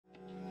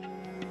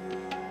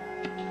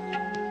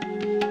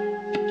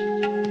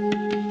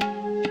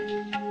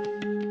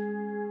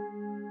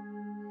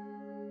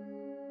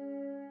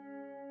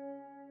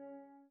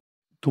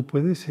Tú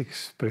puedes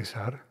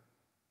expresar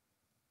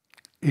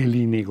el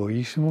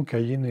inegoísmo que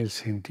hay en el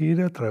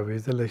sentir a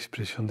través de la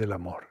expresión del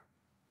amor.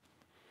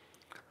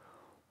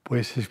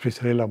 Puedes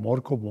expresar el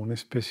amor como una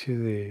especie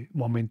de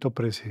momento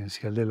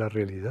presencial de la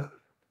realidad,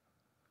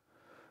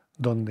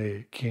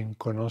 donde quien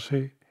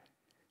conoce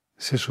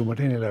se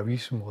sumerge en el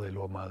abismo de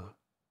lo amado.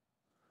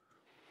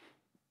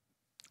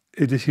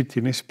 Es decir,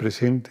 tienes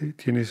presente,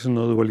 tienes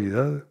una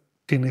dualidad,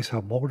 tienes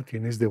amor,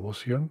 tienes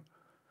devoción,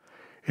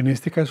 en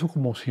este caso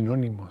como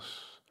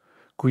sinónimos,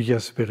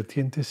 cuyas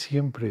vertientes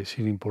siempre,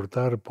 sin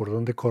importar por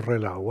dónde corra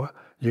el agua,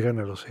 llegan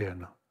al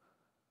océano.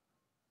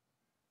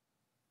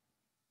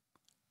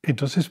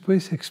 Entonces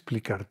puedes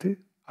explicarte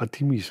a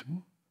ti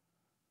mismo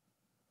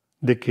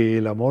de que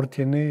el amor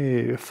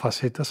tiene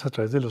facetas a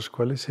través de las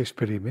cuales se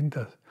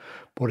experimentas.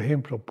 Por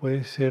ejemplo,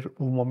 puede ser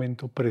un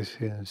momento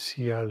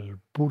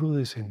presencial, puro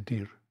de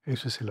sentir,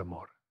 eso es el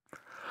amor.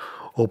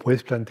 O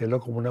puedes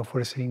plantearlo como una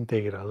fuerza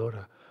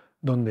integradora,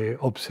 donde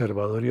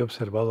observador y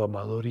observado,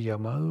 amador y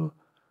amado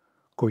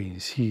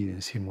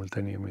coinciden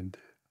simultáneamente.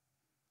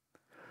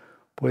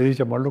 Puedes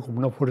llamarlo como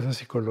una fuerza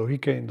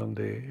psicológica en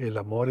donde el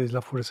amor es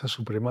la fuerza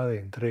suprema de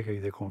entrega y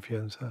de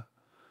confianza,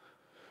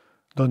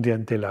 donde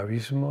ante el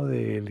abismo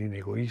del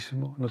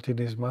inegoísmo no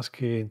tienes más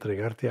que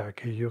entregarte a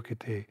aquello que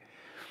te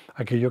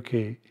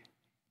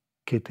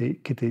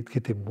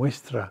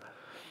muestra,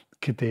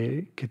 que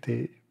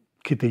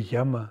te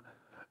llama,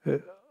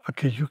 eh,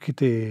 aquello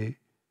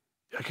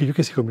aquello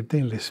que se convierte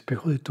en el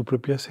espejo de tu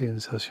propia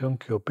sensación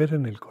que opera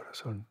en el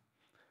corazón.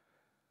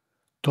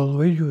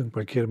 Todo ello, en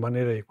cualquier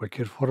manera y de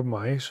cualquier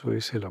forma, eso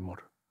es el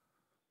amor.